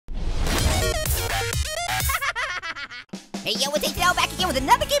Hey yo, it's ATL back again with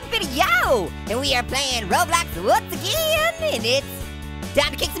another game video! And we are playing Roblox once again, and it's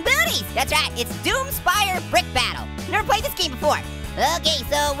time to kick some booties! That's right, it's Doomspire Brickbattle. Never played this game before. Okay,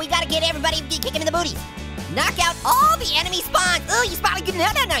 so we gotta get everybody kicking in the booties. Knock out all the enemy spawns. Oh, you spawned me. No,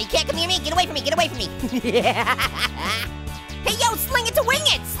 you can't come near me. Get away from me, get away from me. Hey yo, sling it to wing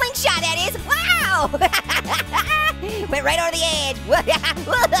it. Slingshot, that is. Wow! Went right over the edge.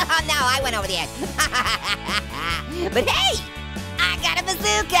 Oh no, I went over the edge. But hey, I got a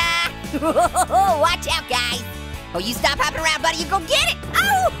bazooka. Watch out, guys. Oh, you stop hopping around, buddy. You go get it.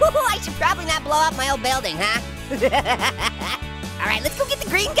 Oh, I should probably not blow up my old building, huh? All right, let's go get the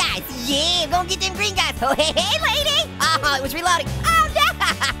green guys. Yeah, go get them green guys. Oh, hey, lady. Oh, it was reloading. Oh, no.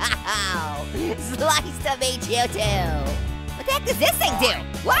 Slice of HO2. What the heck does this thing do?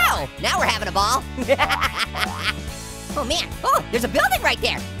 Wow, now we're having a ball. Oh, man. Oh, there's a building right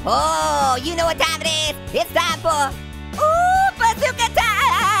there. Oh, you know what time it is. It's time for, ooh, bazooka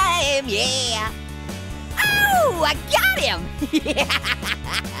time. Yeah. Oh, I got him.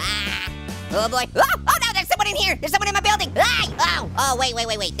 Oh, boy. Oh, no, there's someone in here. There's someone in my building. Oh, wait.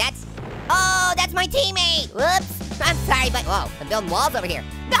 That's my teammate. Whoops. I'm sorry, but, whoa, I'm building walls over here.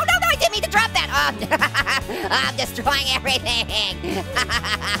 No, I didn't mean to drop that. Oh, I'm destroying everything.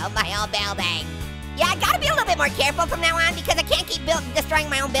 My own building. Yeah, I gotta be a little bit more careful from now on because I can't keep destroying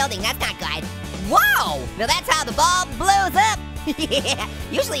my own building. That's not good. Whoa, now that's how the ball blows up. Yeah,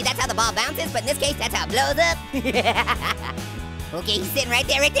 usually that's how the ball bounces, but in this case, that's how it blows up. Okay, he's sitting right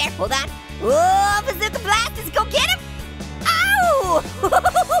there. Hold on. Oh, bazooka blast, let's go get him. Ow!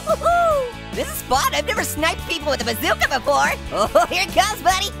 This is fun. I've never sniped people with a bazooka before. Oh, here it comes,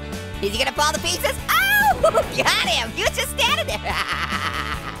 buddy. Is he gonna fall to pieces? Oh, got him. He was just standing there.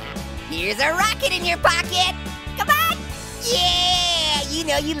 Here's a rocket in your pocket. Come on. Yeah, you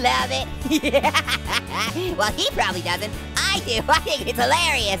know you love it. Well, he probably doesn't. I do. I think it's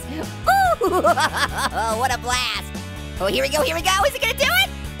hilarious. Ooh, what a blast. Oh, here we go. Is it gonna do it?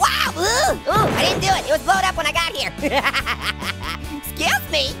 Wow, ooh, I didn't do it. It was blown up when I got here. Excuse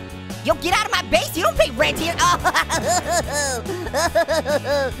me? Yo, get out of my base. You don't pay rent here.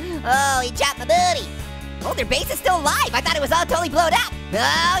 Oh, he chopped my booty. Oh, their base is still alive. I thought it was all totally blown up.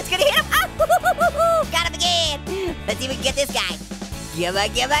 Oh, it's gonna hit him. Oh, got him again. Let's see if we can get this guy. Come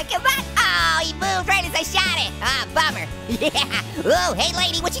on. Oh, he moved right as I shot it. Ah, bummer. Yeah. Oh, hey,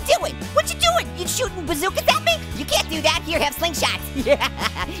 lady, what you doing? You shooting bazookas at me? You can't do that. Here, have slingshots. Yeah.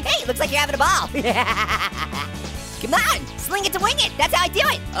 Hey, looks like you're having a ball. Come on, sling it to wing it. That's how I do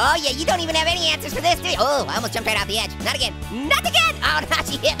it. Oh, yeah, you don't even have any answers for this, do you? Oh, I almost jumped right off the edge. Not again. Oh, no,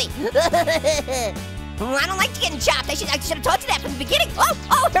 she hit me. I don't like getting chopped. I should have told you that from the beginning. Oh,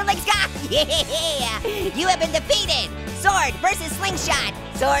 her leg's gone. Yeah, you have been defeated. Sword versus slingshot.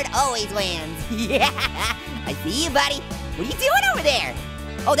 Sword always wins. Yeah, I see you, buddy. What are you doing over there?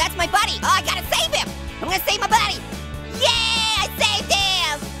 Oh, that's my buddy. Oh, I gotta save him. I'm gonna save my buddy. Yeah, I saved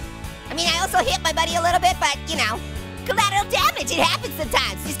him. I mean, I also hit my buddy a little bit, but you know, collateral damage. It happens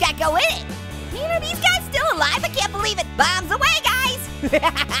sometimes. You just gotta go with it. You know, these guys still alive. I can't believe it. Bombs away, guys.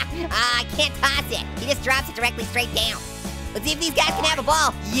 I can't toss it. He just drops it directly straight down. Let's see if these guys can have a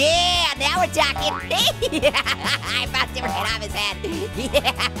ball. Yeah, now we're talking. I bounced it right off his head.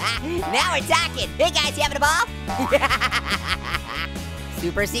 Yeah, now we're talking. Hey guys, you having a ball?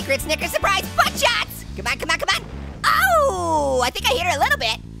 Super secret Snickers surprise butt shots. Come on. Oh, I think I hit her a little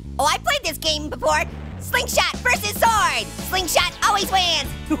bit. Oh, I played this game before. Slingshot versus sword. Slingshot always wins.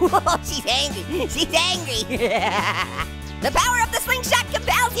 Whoa, she's angry. The power of the slingshot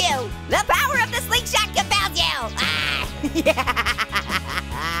compels you. Ah. Did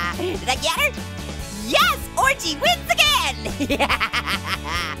I get her? Yes, Orgy wins again.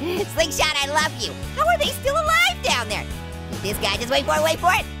 Slingshot, I love you. How are they still alive down there? This guy, just wait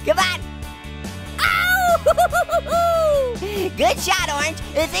for it. Come on. Oh! Good shot, Orange.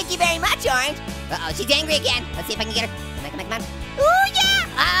 Thank you very much, Orange. Uh-oh, she's angry again. Let's see if I can get her. Come on. Oh, yeah!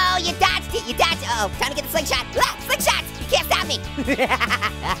 Oh, you dodged it. Uh-oh, time to get the slingshot. Slingshot! You can't stop me.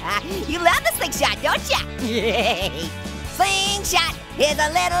 You love the slingshot, don't ya? Yay. Slingshot is a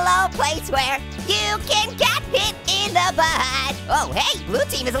little old place where you can get hit in the butt. Oh, hey, blue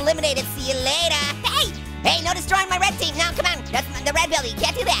team is eliminated. See you later. Hey, no destroying my red team. No, come on. That's the red building. You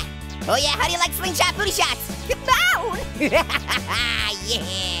can't do that. Oh, yeah, how do you like slingshot booty shots? Come on.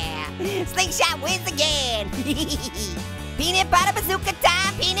 Yeah. Slingshot wins again. Peanut butter bazooka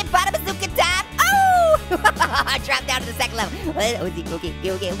time. Oh! I dropped down to the second level. Okay.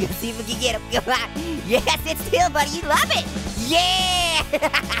 See if we can get him. Come on. Yes, it's still, buddy. You love it. Yeah.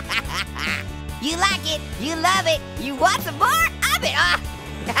 You like it. You love it. You want some more of it. Oh,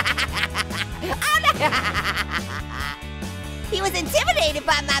 no. was intimidated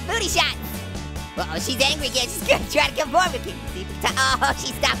by my booty shots. Uh-oh, she's angry again. She's gonna try to come forward. Oh,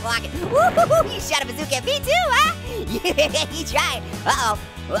 she stopped walking. Woo-hoo-hoo, you shot a bazooka at me too, huh? Yeah, you tried. Uh-oh.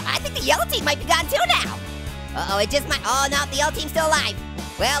 Well, I think the yellow team might be gone too now. Uh-oh, it just might. Oh, no, the yellow team's still alive.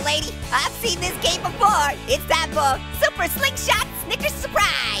 Well, lady, I've seen this game before. It's time for Super Slingshot Snickers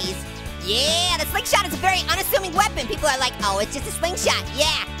Surprise. Yeah, the slingshot is a very unassuming weapon. People are like, oh, it's just a slingshot.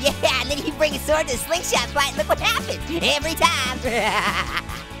 Yeah, and then you bring a sword to the slingshot fight. Look what happens every time.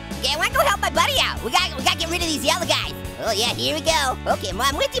 Yeah, I wanna go help my buddy out. We gotta get rid of these yellow guys. Oh yeah, here we go. Okay, well,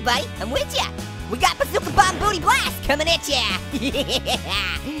 I'm with you, buddy. I'm with ya. We got Bazooka Bomb Booty Blast coming at ya.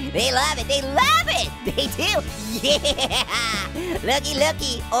 Yeah, they love it. They love it. They do. Yeah.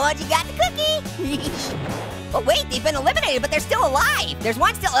 Looky. Orange, you got the cookie. Oh wait, they've been eliminated, but they're still alive. There's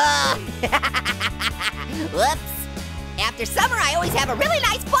one still. Whoops. After summer, I always have a really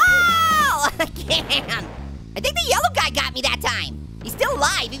nice fall. Again. I think the yellow guy got me that time. He's still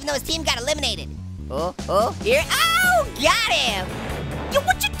alive, even though his team got eliminated. Oh, here. Oh, got him. Yo,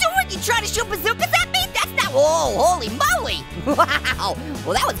 what you doing? You trying to shoot bazookas at me? That's not, whoa, holy moly. Wow,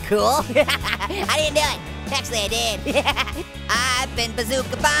 well, that was cool. I didn't do it. Actually, I did. I've been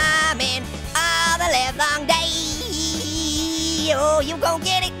bazooka bombing all the live long day. Oh, you gon'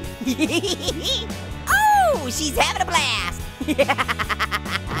 get it. Oh, she's having a blast.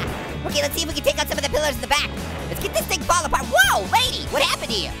 Okay, let's see if we can take out some of the pillars in the back. Let's get this thing fall apart. Whoa, lady, what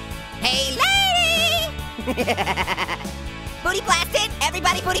happened here? Hey, lady! Booty blasted,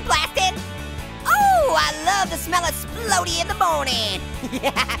 everybody booty blasted. Oh, I love the smell of splody in the morning.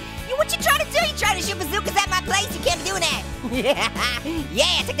 Yo, what you trying to do? You trying to shoot bazookas at my place? You can't be doing that.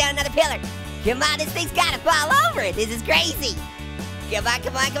 Yeah, took down another pillar. Come on, this thing's gotta fall over. This is crazy. Come on. Oh,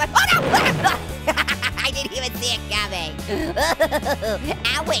 no! I didn't even see it coming.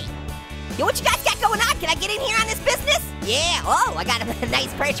 Owie. Yo, what you guys got going on? Can I get in here on this business? Yeah, oh, I got a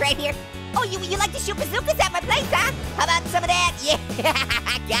nice perch right here. Oh, you like to shoot bazookas at my place, huh? How about some of that? Yeah,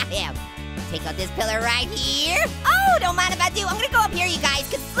 I got him. Take out this pillar right here. Oh, don't mind if I do. I'm gonna go up here, you guys,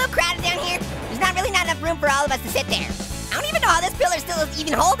 because it's a little crowded down here. There's not enough room for all of us to sit there. I don't even know how this pillar still is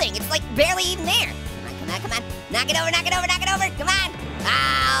even holding. It's like barely even there. Come on. Knock it over. Come on.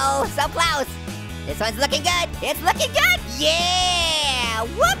 Oh, so close. This one's looking good. It's looking good. Yeah.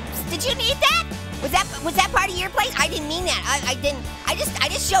 Whoops. Did you need that? Was that part of your place? I didn't mean that. I didn't. I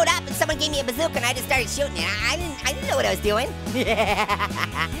just showed up and someone gave me a bazooka and I just started shooting it. I didn't know what I was doing.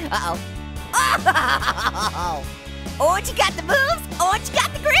 Uh-oh. Oh. Orange, you got the moves. Orange, you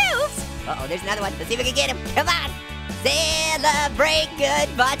got the grooves. Uh-oh, there's another one. Let's see if we can get him. Come on. Celebrate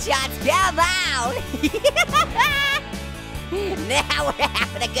good butt shots. Come on. Now we're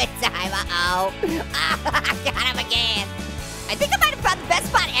having a good time. Uh-oh. I got him again. I think I might have found the best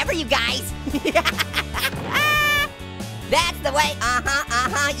spot ever, you guys. That's the way.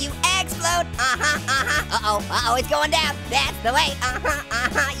 You explode. Uh-oh, it's going down. That's the way.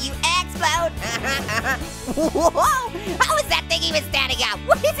 You explode. Whoa, how is that thing even standing up?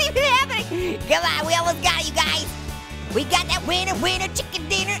 What is even happening? Come on, we almost got it, you guys. We got that winner chicken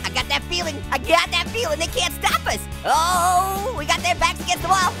dinner. I got that feeling. They can't stop us. Oh, we got their backs against the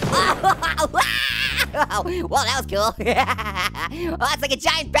wall. Oh, well, that was cool. Oh, it's like a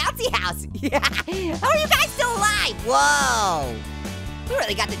giant bouncy house. How are you guys still alive? Whoa. We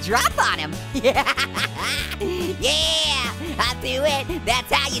really got the drop on him. Yeah, I do it.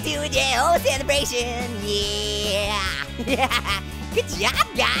 That's how you do it. Yeah, oh, celebration. Yeah. Good job,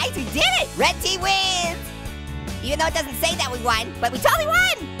 guys. We did it. Red team wins. Even though it doesn't say that we won, but we totally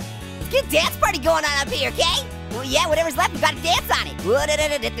won. Let's get a dance party going on up here, okay? Well, yeah, whatever's left, we gotta dance on it.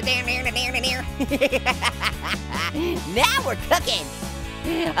 Now we're cooking.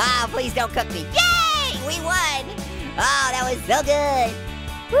 Oh, please don't cook me. Yay, we won. Oh, that was so good.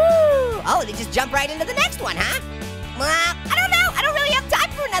 Woo. Oh, they just jump right into the next one, huh? Well, I don't know. I don't really have time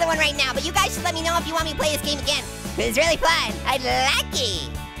for another one right now, but you guys should let me know if you want me to play this game again. It's really fun. I like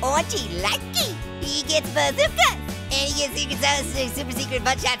it. Orangey like it. He gets bazookas, and he gets super secret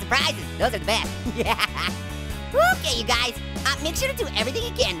butt shot surprises. Those are the best. Yeah. Okay, you guys, make sure to do everything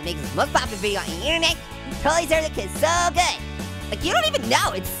you can to make this most popular video on the internet. You totally deserve it, 'cause it's so good. Like, you don't even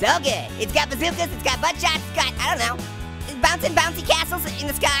know, it's so good. It's got bazookas, it's got butt shots, it's got, I don't know, bouncing bouncy castles in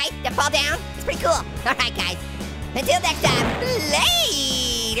the sky that fall down. It's pretty cool. All right, guys. Until next time,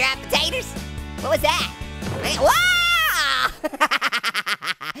 later, potatoes. What was that? Whoa!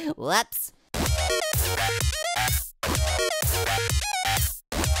 Whoops.